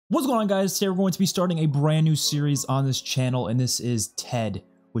What's going on, guys? Today we're going to be starting a brand new series on this channel, and this is Ted,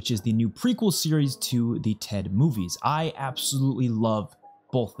 which is the new prequel series to the Ted movies. I absolutely love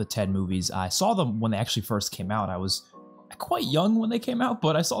both the Ted movies. I saw them when they actually first came out. I was quite young when they came out,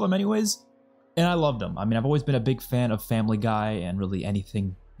 but I saw them anyways, and I loved them. I mean, I've always been a big fan of Family Guy and really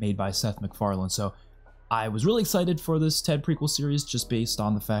anything made by Seth MacFarlane, so I was really excited for this Ted prequel series just based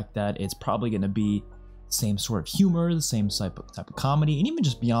on the fact that it's probably going to be same sort of humor, the same type of comedy, and even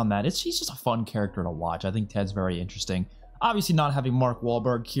just beyond that, he's just a fun character to watch. I think Ted's very interesting. Obviously, not having Mark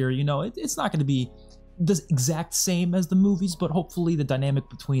Wahlberg here, you know, it's not going to be the exact same as the movies, but hopefully the dynamic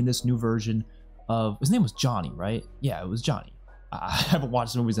between this new version of, his name was Johnny, right? Yeah, it was Johnny. I haven't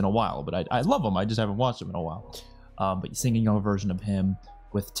watched the movies in a while, but I love them. I just haven't watched them in a while. But seeing a young version of him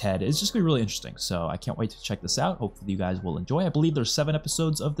with Ted is just going to be really interesting. So I can't wait to check this out. Hopefully you guys will enjoy. I believe there's 7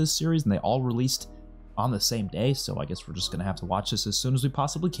 episodes of this series, and they all released on the same day, so I guess we're just gonna have to watch this as soon as we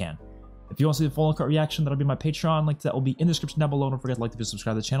possibly can. If you want to see the full cut reaction, that'll be my Patreon. Link to that will be in the description down below. Don't forget to like the video,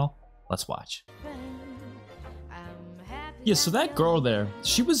 subscribe to the channel. Let's watch. Yeah, so that girl there,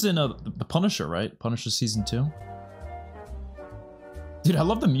 she was in the Punisher, right? Punisher season 2. Dude, I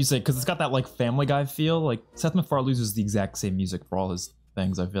love the music because it's got that like Family Guy feel. Like Seth MacFarlane uses the exact same music for all his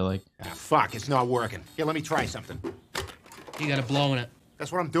things, I feel like. Ah, fuck, it's not working. Here, let me try something. You gotta blow in it.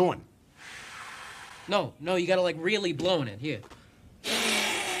 That's what I'm doing. No, you gotta like really blow in it. Here.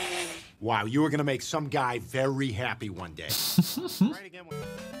 Wow, you were gonna make some guy very happy one day. Right again.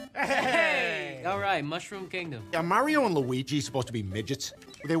 Hey! All right, Mushroom Kingdom. Are Mario and Luigi supposed to be midgets?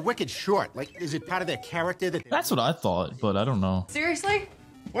 They're wicked short. Like, is it part of their character that... That's what I thought, but I don't know. Seriously?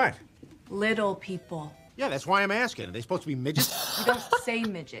 What? Little people. Yeah, that's why I'm asking. Are they supposed to be midgets? You don't say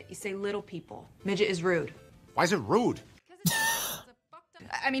midget, you say little people. Midget is rude. Why is it rude?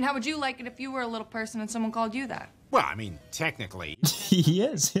 I mean, how would you like it if you were a little person and someone called you that? Well, I mean, technically. He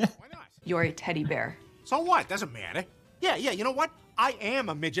is, yeah. Why not? You're a teddy bear. So what? Doesn't matter. Yeah, you know what? I am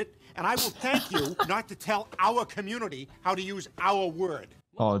a midget, and I will thank you not to tell our community how to use our word.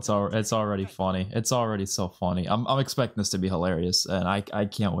 Oh, it's already funny. It's already so funny. I'm expecting this to be hilarious, and I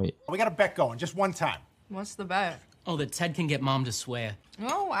can't wait. We got a bet going, just one time. What's the bet? Oh, that Ted can get Mom to swear.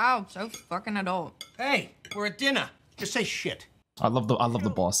 Oh, wow, so fucking adult. Hey, we're at dinner. Just say shit. I love the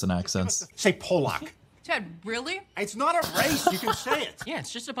Boston accents. Say Polak. Ted, really? It's not a race. You can say it. Yeah,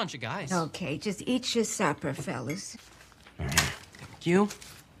 it's just a bunch of guys. Okay, just eat your supper, fellas. Thank you.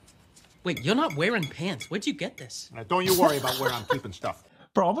 Wait, you're not wearing pants. Where'd you get this? Don't you worry about where I'm keeping stuff.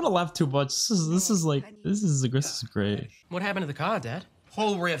 Bro, I'm gonna laugh too much. This is great. What happened to the car, Dad?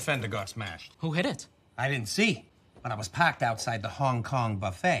 Whole rear fender got smashed. Who hit it? I didn't see, but I was parked outside the Hong Kong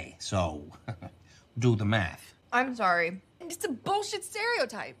buffet, so do the math. I'm sorry. It's a bullshit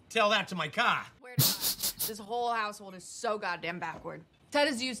stereotype. Tell that to my car. Swear to God, this whole household is so goddamn backward. Ted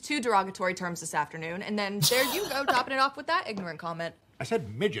has used 2 derogatory terms this afternoon, and then there you go, topping it off with that ignorant comment. I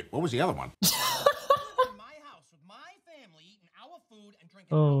said midget. What was the other one? In my house with my family, eating our food and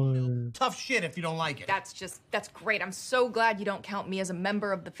drinking our milk. Tough shit if you don't like it. That's great. I'm so glad you don't count me as a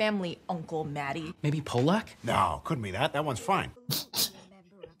member of the family, Uncle Matty. Maybe Polak? No, couldn't be that. That one's fine.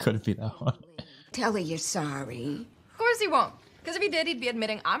 Couldn't be that one. Tell her you're sorry. Of course he won't. Because if he did, he'd be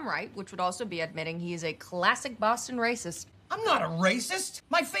admitting I'm right, which would also be admitting he is a classic Boston racist. I'm not a racist.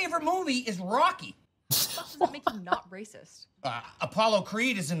 My favorite movie is Rocky. What does that make you not racist? Apollo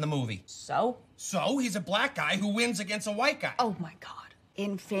Creed is in the movie. So? So he's a black guy who wins against a white guy. Oh my God.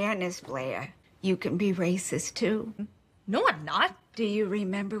 In fairness, Blair, you can be racist too. No, I'm not. Do you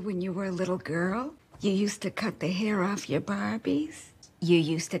remember when you were a little girl? You used to cut the hair off your Barbies? You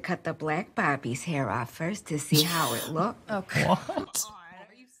used to cut the black Barbie's hair off first to see how it looked. Okay. What?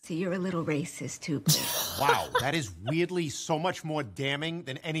 So you're a little racist too, Blair. Wow, that is weirdly so much more damning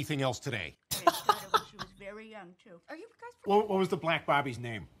than anything else today. She was very young too. Are you guys... What was the Black Barbie's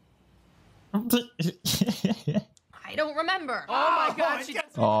name? I don't remember. Oh my God.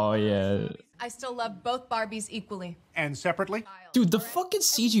 Oh yeah. I still love both Barbies equally. And separately? Dude, the fucking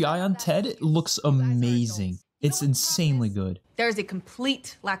CGI on Ted looks amazing. It's insanely good. There is a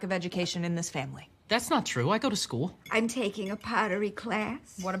complete lack of education in this family. That's not true. I go to school. I'm taking a pottery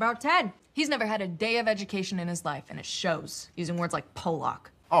class. What about Ted? He's never had a day of education in his life, and it shows, using words like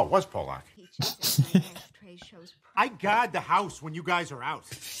Polak. Oh, it was Polak. Ashtray shows I guard the house when you guys are out.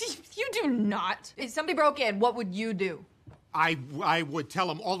 You do not. If somebody broke in, what would you do? I would tell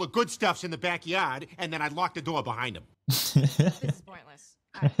them all the good stuff's in the backyard, and then I'd lock the door behind them. This is pointless.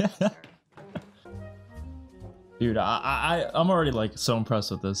 Dude, I'm already like so impressed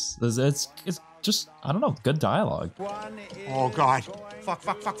with this. It's just, I don't know, good dialogue. Oh God! Fuck!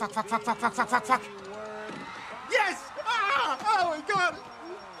 Yes! Ah! Oh my God!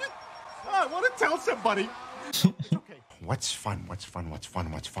 You I want to tell somebody. It's okay. What's fun? What's fun? What's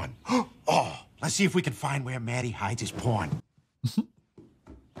fun? What's fun? Oh, let's see if we can find where Maddie hides his porn.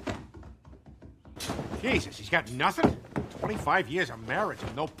 Jesus, he's got nothing? 25 years of marriage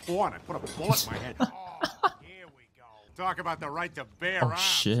and no porn. I put a bullet in my head. Oh, here we go. Talk about the right to bear arms. Oh,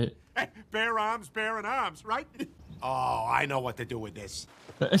 shit. Hey, bear arms, bearing arms, right? Oh, I know what to do with this.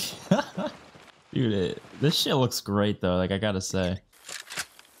 Dude, this shit looks great, though. Like, I gotta say.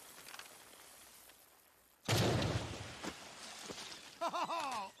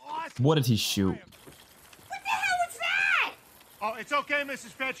 Oh, awesome. What did he shoot? What the hell was that? Oh, it's okay,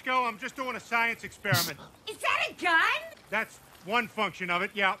 Mrs. Fetchko. I'm just doing a science experiment. Is that a gun? That's one function of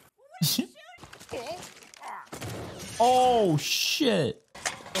it, yeah. Oh, shit.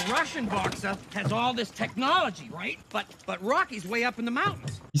 The Russian boxer has all this technology, right? But Rocky's way up in the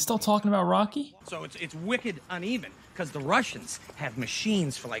mountains. You still talking about Rocky? So it's wicked uneven, because the Russians have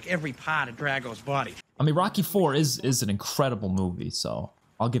machines for like every part of Drago's body. I mean, Rocky 4 is an incredible movie, so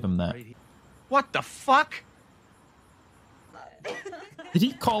I'll give him that. What the fuck? Did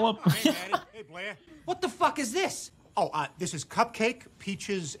he call up? Hey, Maddie. Hey, Blair. What the fuck is this? Oh, this is cupcake,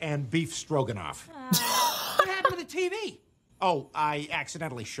 peaches, and beef stroganoff. What happened to the TV? Oh, I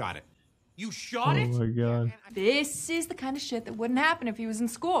accidentally shot it. You shot it? Oh my god. This is the kind of shit that wouldn't happen if he was in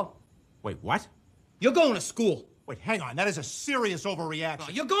school. Wait, what? You're going to school. Wait, hang on. That is a serious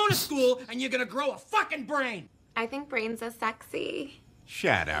overreaction. You're going to school and you're gonna grow a fucking brain. I think brains are sexy.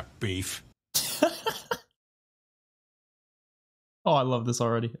 Shut up, beef. Oh, I love this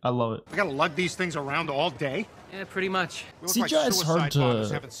already. I love it. I gotta lug these things around all day. Yeah, pretty much. We look CGI like is hard suicide bombers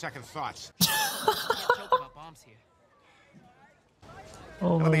to- having second thoughts. Joke about bombs here.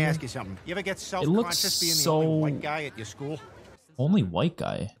 Oh, Let me my ask God. you something. You ever get looks self-conscious being the so- only white guy at your school? Only white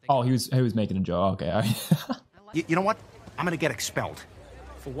guy. Oh, he was making a joke. Okay. All right. You know what? I'm gonna get expelled.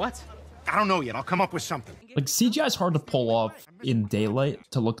 For what? I don't know yet. I'll come up with something. Like CGI is hard to pull off in daylight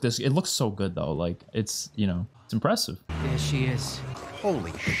to look this. It looks so good though. Like it's it's impressive. There she is.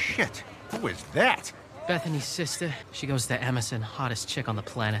 Holy shit. Who is that? Bethany's sister. She goes to Emerson, hottest chick on the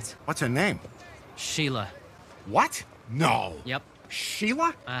planet. What's her name? Sheila. What? No. Yep.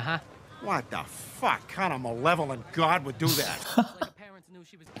 Sheila? Uh-huh. What the fuck kind of malevolent god would do that? Like her parents knew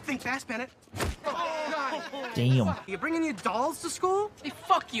she was... Think fast, Bennett. Damn. You bringing your dolls to school? Hey,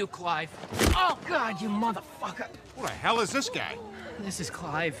 fuck you, Clive. Oh, God, you motherfucker. Who the hell is this guy? This is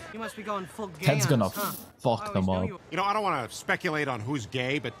Clive. You must be going full gay Ted's on gonna us, huh? fuck I them always up. knew You know, I don't want to speculate on who's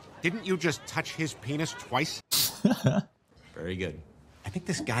gay, but didn't you just touch his penis twice? Very good. I think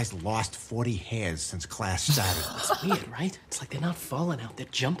this guy's lost 40 hairs since class started. It's weird, right? It's like they're not falling out, they're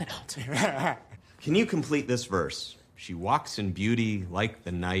jumping out. Can you complete this verse? She walks in beauty like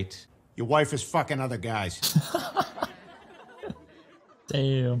the night. Your wife is fucking other guys.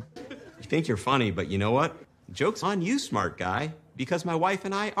 Damn. You think you're funny, but you know what? Joke's on you, smart guy, because my wife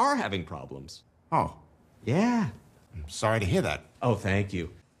and I are having problems. Oh, Yeah. I'm sorry to hear that. Oh, thank you.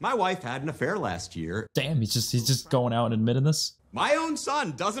 My wife had an affair last year. Damn. He's just going out and admitting this. My own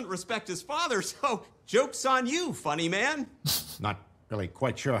son doesn't respect his father, so joke's on you, funny man. Not really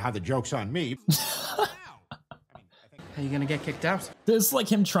quite sure how the joke's on me. Are you gonna get kicked out? This is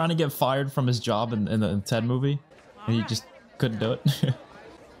like him trying to get fired from his job in the Ted movie, and he just couldn't do it.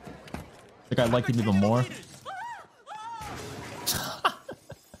 The guy liked him even more.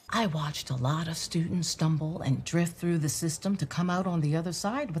 I watched a lot of students stumble and drift through the system to come out on the other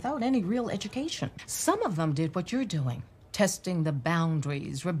side without any real education. Some of them did what you're doing, testing the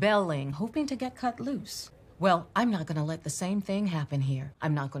boundaries, rebelling, hoping to get cut loose. Well, I'm not going to let the same thing happen here.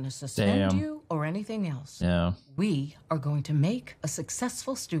 I'm not going to suspend Damn. you or anything else. Yeah. We are going to make a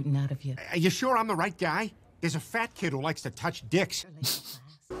successful student out of you. Are you sure I'm the right guy? There's a fat kid who likes to touch dicks.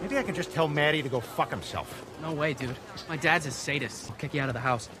 Maybe I can just tell Maddie to go fuck himself. No way, dude. My dad's a sadist. He'll kick you out of the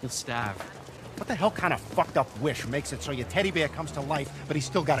house. You'll starve. What the hell kind of fucked up wish makes it so your teddy bear comes to life, but he's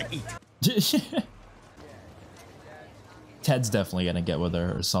still gotta eat? Ted's definitely gonna get with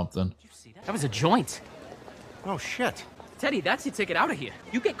her or something. That was a joint. Oh, shit. Teddy, that's your ticket out of here.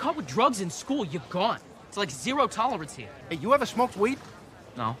 You get caught with drugs in school, you're gone. It's like 0 tolerance here. Hey, you ever smoked weed?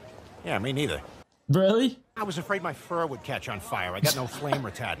 No. Yeah, me neither. Really? I was afraid my fur would catch on fire. I got no flame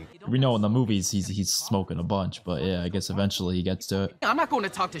retardant. We know in the movies he's smoking a bunch, but yeah, I guess eventually he gets to it. I'm not going to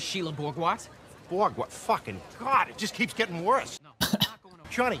talk to Sheila Borgwart. Borg, what fucking God, it just keeps getting worse.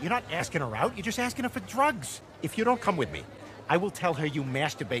 Johnny, you're not asking her out, you're just asking her for drugs. If you don't come with me, I will tell her you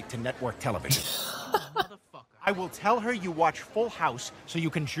masturbate to network television. I will tell her you watch Full House so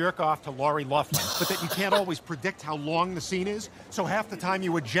you can jerk off to Lori Loughlin, but that you can't always predict how long the scene is, so half the time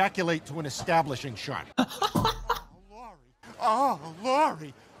you ejaculate to an establishing shot. Oh, Lori. Oh,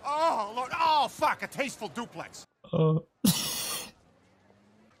 Lori. Oh, Lori. fuck, a tasteful duplex.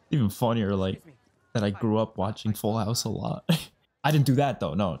 Even funnier, like, that I grew up watching Full House a lot. I didn't do that,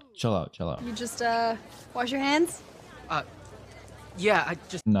 though. No, chill out, chill out. You just, wash your hands? Yeah, I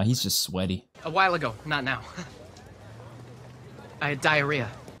just... Nah, he's just sweaty. A while ago, not now. I had diarrhea.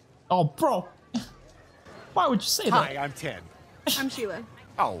 Oh, bro. Why would you say that? Hi, I'm Ted. I'm Sheila.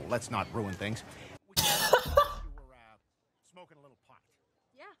 Oh, let's not ruin things. You were, smoking a little pot.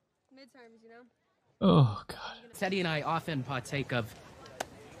 Yeah, midterms, you know? Oh, God. Teddy and I often partake of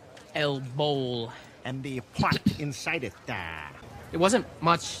El Bowl. And the pot inside it. It wasn't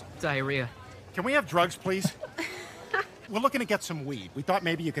much diarrhea. Can we have drugs, please? We're looking to get some weed. We thought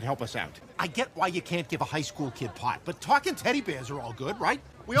maybe you could help us out. I get why you can't give a high school kid pot, but talking teddy bears are all good, right?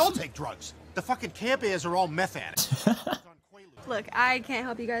 We all take drugs. The fucking Care Bears are all meth addicts. Look, I can't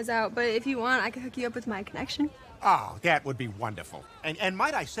help you guys out, but if you want, I can hook you up with my connection. Oh, that would be wonderful. And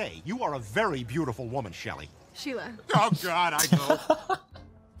might I say, you are a very beautiful woman, Shelley. Sheila. Oh, God, I know.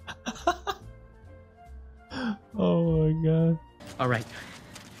 Oh, my God. All right.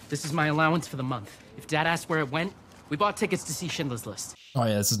 This is my allowance for the month. If Dad asks where it went, we bought tickets to see Schindler's List. Oh,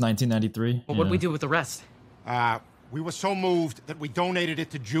 yeah, this is 1993. Well, what'd we do with the rest? We were so moved that we donated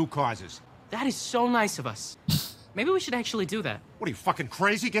it to Jew causes. That is so nice of us. Maybe we should actually do that. What are you, fucking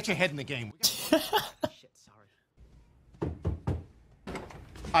crazy? Get your head in the game. Shit, sorry.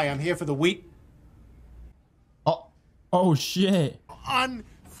 Hi, I'm here for the wheat. Oh, shit.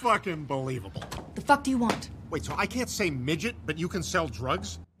 Unfucking believable. The fuck do you want? Wait, so I can't say midget, but you can sell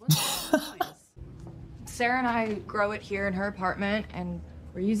drugs? Sarah and I grow it here in her apartment, and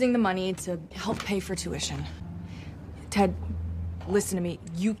we're using the money to help pay for tuition. Ted, listen to me.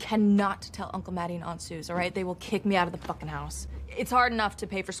 You cannot tell Uncle Matty and Aunt Suze, all right? They will kick me out of the fucking house. It's hard enough to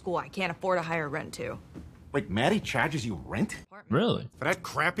pay for school. I can't afford to hire rent, too. Wait, Maddie charges you rent? Really? For that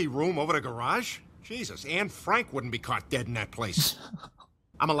crappy room over the garage? Jesus, Anne Frank wouldn't be caught dead in that place.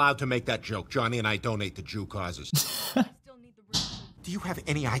 I'm allowed to make that joke. Johnny and I donate to Jew causes. Do you have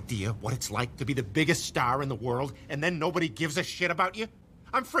any idea what it's like to be the biggest star in the world and then nobody gives a shit about you?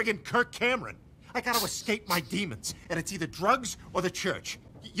 I'm friggin' Kirk Cameron. I gotta escape my demons, and it's either drugs or the church.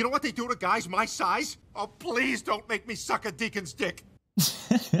 You know what they do to guys my size? Oh, please don't make me suck a deacon's dick.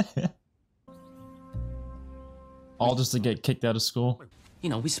 All just to get kicked out of school? You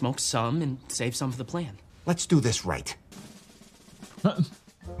know, we smoke some and save some for the plan. Let's do this right.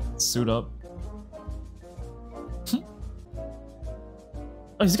 Suit up.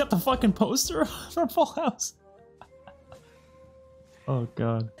 Oh, he's got the fucking poster from Full House. Oh,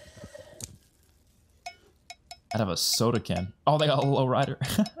 God. I'd have a soda can. Oh, they got a low rider.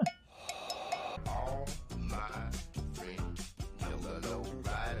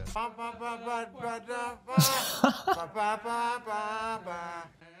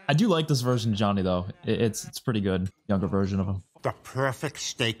 I do like this version of Johnny, though. It's pretty good. Younger version of him. The perfect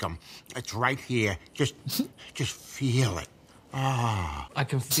steakum. It's right here. Just feel it. Ah. I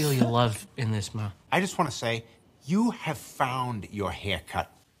can feel your love in this, Ma. I just want to say, you have found your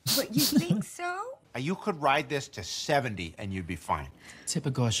haircut. But you think so? You could ride this to 70 and you'd be fine.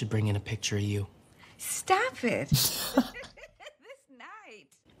 Tipper should bring in a picture of you. Stop it. This night.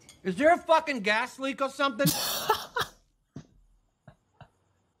 Is there a fucking gas leak or something?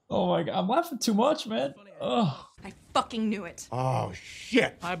 Oh my God, I'm laughing too much, man. Oh. I fucking knew it. Oh,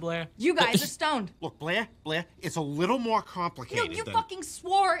 shit. Hi, Blair. You guys are stoned. Look, Blair, it's a little more complicated No, you than... fucking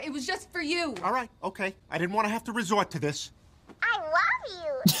swore it was just for you. All right, okay. I didn't want to have to resort to this. I love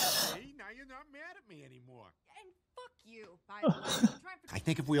you. See, now you're not mad at me anymore. And fuck you, by the way. I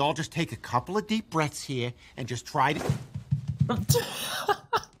think if we all just take a couple of deep breaths here and just try to...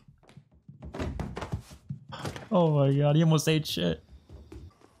 Oh my God, he almost ate shit.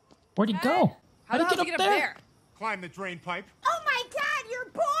 Where'd he go? How'd he get up there? Climb the drain pipe. Oh my God, your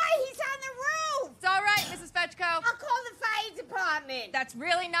boy! He's on the roof! It's all right, Mrs. Fetchko. I'll call the fire department. That's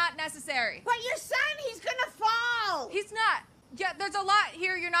really not necessary. But your son, he's gonna fall! He's not. Yeah, there's a lot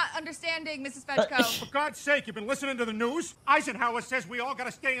here you're not understanding, Mrs. Fetchko. For God's sake, you've been listening to the news? Eisenhower says we all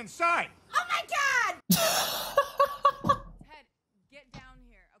gotta stay inside. Oh my God! Ted, get down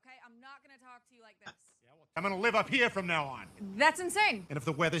here, okay? I'm not gonna talk to you like this. I'm gonna live up here from now on. That's insane. And if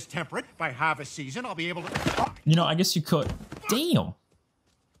the weather's temperate, by harvest season, I'll be able to... You know, I guess you could. Damn.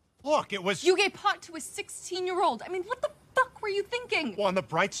 Look, it was... You gave pot to a 16-year-old. I mean, what the fuck were you thinking? Well, on the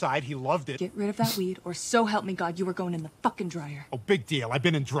bright side, he loved it. Get rid of that weed, or so help me God, you were going in the fucking dryer. Oh, big deal. I've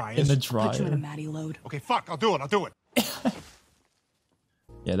been in dryers. In the Put you in a dryer. Matty load. Okay, fuck, I'll do it.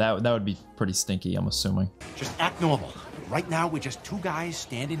 Yeah, that would be pretty stinky, I'm assuming. Just act normal. Right now, we're just two guys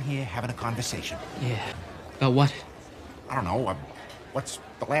standing here having a conversation. Yeah. About what? I don't know, what's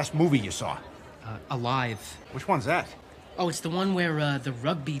the last movie you saw? Alive. Which one's that? Oh, it's the one where the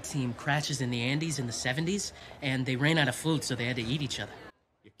rugby team crashes in the Andes in the 70s, and they ran out of food, so they had to eat each other.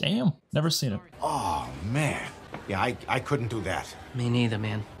 Damn, never seen it. Oh, man. Yeah, I couldn't do that. Me neither,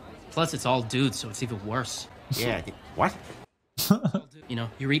 man. Plus, it's all dudes, so it's even worse. Yeah, what? You know,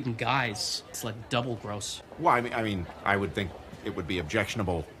 you're eating guys. It's like double gross. Well, I would think it would be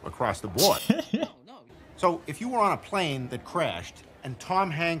objectionable across the board. So, if you were on a plane that crashed, and Tom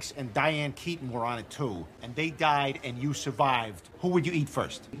Hanks and Diane Keaton were on it too, and they died and you survived, who would you eat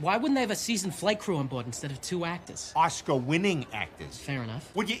first? Why wouldn't they have a seasoned flight crew on board instead of 2 actors? Oscar-winning actors. Fair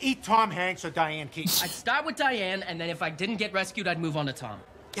enough. Would you eat Tom Hanks or Diane Keaton? I'd start with Diane, and then if I didn't get rescued, I'd move on to Tom.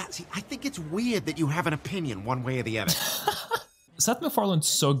 Yeah, see, I think it's weird that you have an opinion one way or the other. Seth MacFarlane's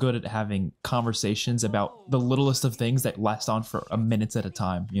so good at having conversations about the littlest of things that last on for a minute at a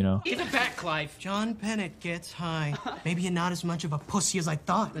time, you know? Give it back, Clive. John Bennett gets high. Maybe you're not as much of a pussy as I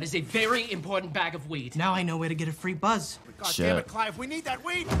thought. That is a very important bag of weed. Now I know where to get a free buzz. God damn it, Clive, we need that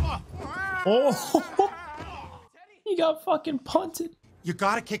weed! Oh! He got fucking punted. You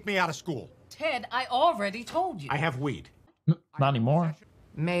gotta kick me out of school. Ted, I already told you. I have weed. Not anymore.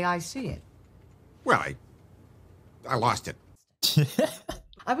 May I see it? Well, I lost it.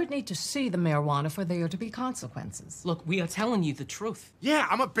 I would need to see the marijuana for there to be consequences. Look, we are telling you the truth. Yeah,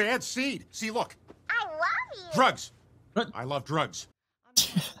 I'm a bad seed. See, look. I love you. Drugs. I love drugs.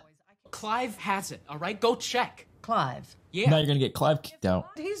 Clive has it, all right? Go check. Clive. Yeah. Now you're gonna get Clive kicked out.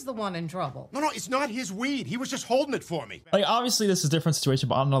 He's the one in trouble. No, it's not his weed. He was just holding it for me. Like, obviously this is a different situation,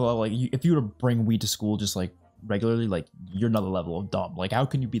 but on another level, like, if you were to bring weed to school just, like, regularly, like, you're another level of dumb. Like, how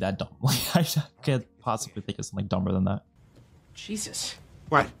can you be that dumb? Like, I can't possibly think of something dumber than that. Jesus.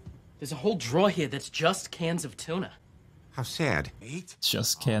 What? There's a whole drawer here that's just cans of tuna. How sad. Eat?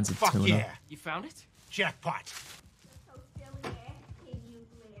 Just cans of Fuck tuna. yeah. You found it? Jackpot.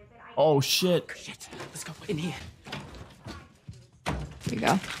 Oh, shit. Shit. Let's go in here. Here you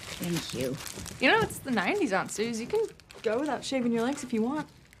go. Thank you. You know, it's the 90s, Aunt Suze. You can go without shaving your legs if you want.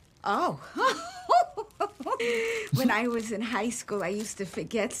 Oh. When I was in high school, I used to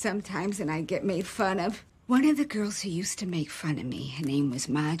forget sometimes and I'd get made fun of. One of the girls who used to make fun of me, her name was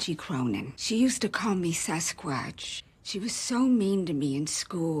Margie Cronin. She used to call me Sasquatch. She was so mean to me in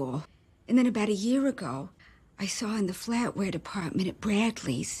school. And then about a year ago, I saw in the flatware department at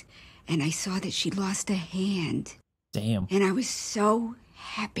Bradley's, and I saw that she lost a hand. Damn. And I was so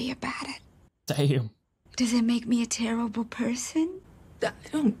happy about it. Damn. Does it make me a terrible person? I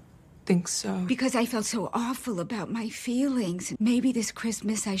don't think so. Because I felt so awful about my feelings. Maybe this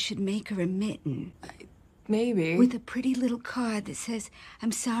Christmas I should make her a mitten. Maybe. With a pretty little card that says,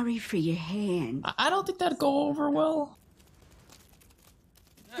 I'm sorry for your hand. I don't think that'd go over well.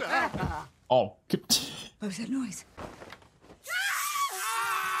 Oh. What was that noise?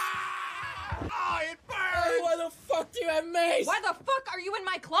 Oh, it burns! Why the fuck do you have mace? Why the fuck are you in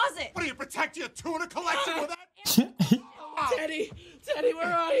my closet? What do you protect your tuna collection with that? Teddy! Teddy,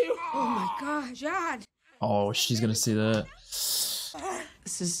 where are you? Oh my God, John. Oh, she's gonna see that.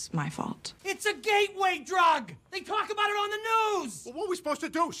 This is my fault. It's a gateway drug. They talk about it on the news. Well, what are we supposed to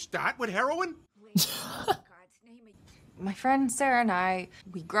do? Start with heroin? My friend Sarah and I,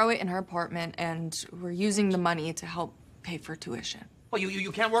 we grow it in her apartment, and we're using the money to help pay for tuition. Well,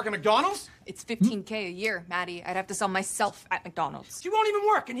 you can't work at McDonald's? It's $15K a year, Maddie. I'd have to sell myself at McDonald's. She won't even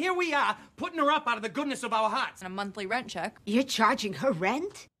work, and here we are, putting her up out of the goodness of our hearts. And a monthly rent check. You're charging her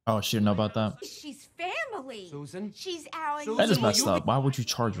rent? Oh, she didn't know about that. She's family. Susan? She's our... Susan, That is will messed you up. Why would you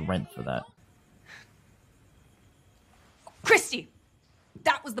charge rent for that? Christy!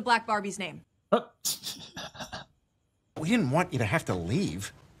 That was the Black Barbie's name. We didn't want you to have to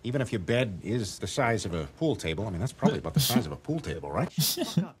leave. Even if your bed is the size of a pool table. I mean, that's probably about the size of a pool table, right?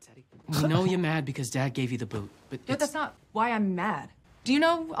 Fuck up, Teddy. We know you're mad because Dad gave you the boot, but That's not why I'm mad. Do you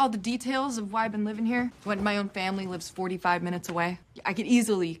know all the details of why I've been living here? When my own family lives 45 minutes away. I could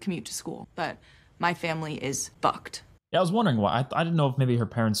easily commute to school, but my family is fucked. Yeah, I was wondering why. I didn't know if maybe her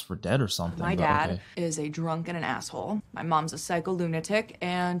parents were dead or something. My but dad okay. is a drunk and an asshole. My mom's a psycho lunatic,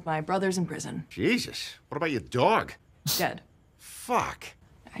 and my brother's in prison. Jesus. What about your dog? Dead. Fuck.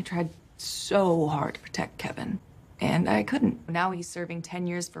 I tried so hard to protect Kevin, and I couldn't. Now he's serving 10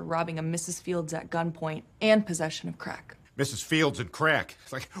 years for robbing a Mrs. Fields at gunpoint and possession of crack. Mrs. Fields and crack.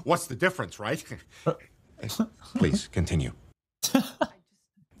 It's like, what's the difference, right? Please, continue. I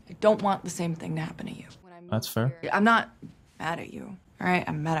don't want the same thing to happen to you. When I moved That's fair. here, I'm not mad at you, all right?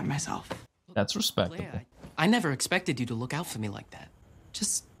 I'm mad at myself. That's respectable. Blair, I never expected you to look out for me like that.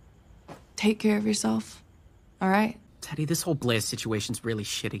 Just take care of yourself, all right? Teddy, this whole Blair situation's really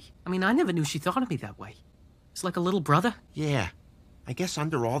shitty. I mean, I never knew she thought of me that way. It's like a little brother. Yeah. I guess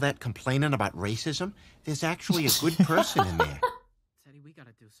under all that complaining about racism, there's actually a good person in there. Teddy, we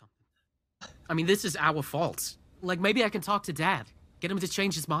gotta do something. I mean, this is our fault. Like, maybe I can talk to Dad. Get him to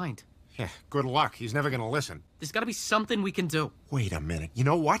change his mind. Yeah, good luck. He's never gonna listen. There's gotta be something we can do. Wait a minute. You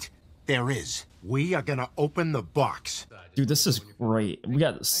know what? There is. We are gonna open the box. Dude, this is great. We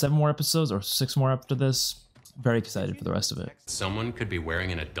got 7 more episodes or 6 more after this. Very excited for the rest of it. Someone could be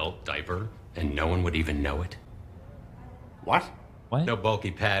wearing an adult diaper and no one would even know it. What? What? No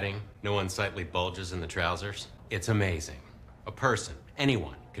bulky padding, no unsightly bulges in the trousers. It's amazing. A person,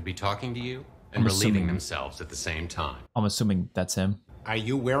 anyone, could be talking to you and relieving themselves at the same time. I'm assuming that's him. Are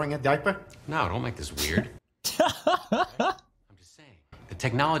you wearing a diaper? No, don't make this weird. I'm just saying. The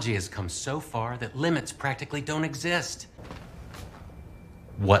technology has come so far that limits practically don't exist.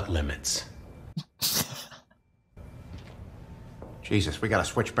 What limits? Jesus, we gotta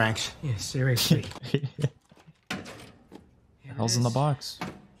switch banks. Yeah, seriously. The hell's in the box?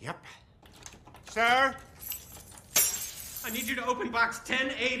 Yep. Sir? I need you to open box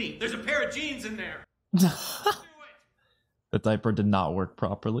 1080. There's a pair of jeans in there. The diaper did not work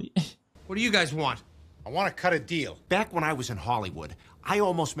properly. What do you guys want? I want to cut a deal. Back when I was in Hollywood, I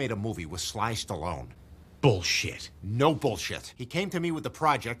almost made a movie with Sly Stallone. Bullshit. No bullshit. He came to me with the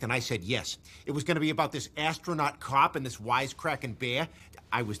project, and I said yes. It was going to be about this astronaut cop and this wisecracking bear.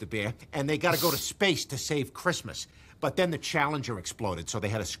 I was the bear. And they got to go to space to save Christmas. But then the Challenger exploded, so they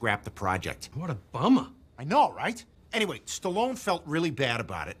had to scrap the project. What a bummer. I know, right? Anyway, Stallone felt really bad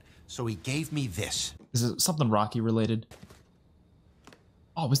about it, so he gave me this. Is it something Rocky related?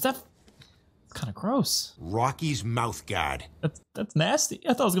 Oh, was that... It's kind of gross. Rocky's mouth guard. That's nasty.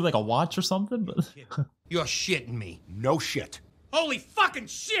 I thought it was gonna be like a watch or something, but... You're shitting me. No shit. Holy fucking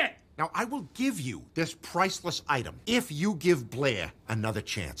shit! Now, I will give you this priceless item if you give Blair another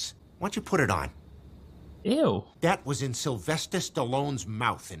chance. Why don't you put it on? Ew. That was in Sylvester Stallone's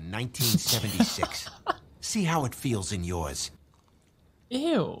mouth in 1976. See how it feels in yours.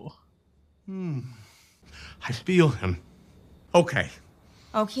 Ew. I feel him. Okay,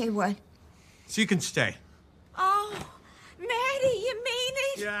 Okay, what? so you can stay. Oh, Maddie, you mean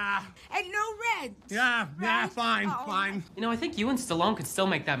it? Yeah, And no red. yeah, Right? fine, Oh. fine. You know, I think you and Stallone could still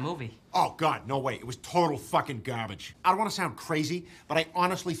make that movie. Oh, God, no way. It was total fucking garbage. I don't want to sound crazy, but I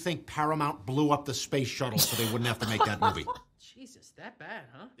honestly think Paramount blew up the space shuttle so they wouldn't have to make that movie. Jesus, that bad,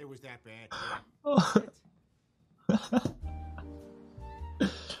 huh? It was that bad.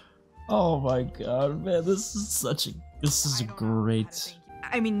 Oh my god, man, this is great.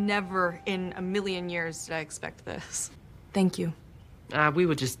 I mean, never in a million years did I expect this. Thank you. We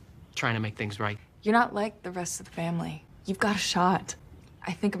were just trying to make things right. You're not like the rest of the family. You've got a shot.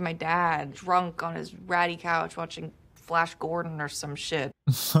 I think of my dad, drunk on his ratty couch watching Flash Gordon or some shit.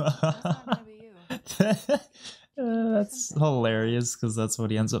 That's not gonna be you. That's hilarious because that's what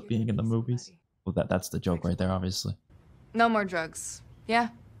he ends up being in the movies. Well, that's the joke right there, obviously. No more drugs. Yeah?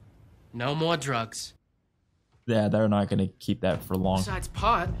 No more drugs. Yeah, they're not gonna keep that for long. Besides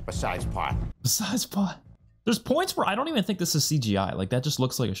pot. Besides pot. Besides pot. There's points where I don't even think this is CGI. Like, that just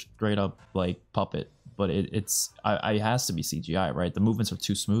looks like a straight up, like, puppet. But it has to be CGI, right? The movements are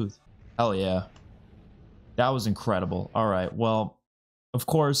too smooth. Hell yeah. That was incredible. All right, well, of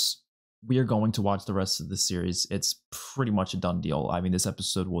course, we are going to watch the rest of the series. It's pretty much a done deal. I mean, this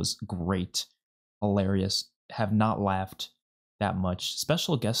episode was great. Hilarious. Have not laughed that much.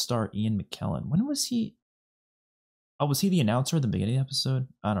 Special guest star Ian McKellen. When was he? Oh, was he the announcer at the beginning of the episode?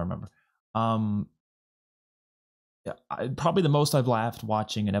 I don't remember. Yeah, probably the most I've laughed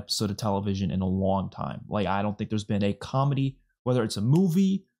watching an episode of television in a long time. Like, I don't think there's been a comedy, whether it's a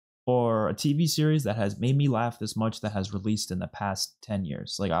movie or a TV series, that has made me laugh this much that has released in the past 10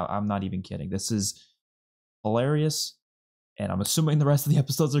 years. Like, I'm not even kidding. This is hilarious, and I'm assuming the rest of the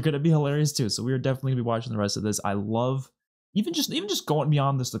episodes are going to be hilarious too. So we are definitely going to be watching the rest of this. I love even just going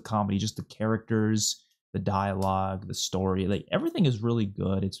beyond this, the comedy, just the characters, the dialogue, the story, like everything is really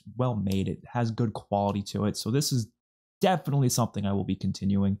good. It's well made. It has good quality to it. So this is definitely something I will be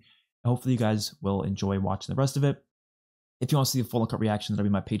continuing. Hopefully you guys will enjoy watching the rest of it. If you want to see the full uncut reaction, that'll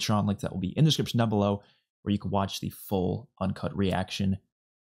be my Patreon link. That will be in the description down below, where you can watch the full uncut reaction.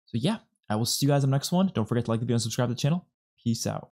 So yeah, I will see you guys in the next one. Don't forget to like the video and subscribe to the channel. Peace out.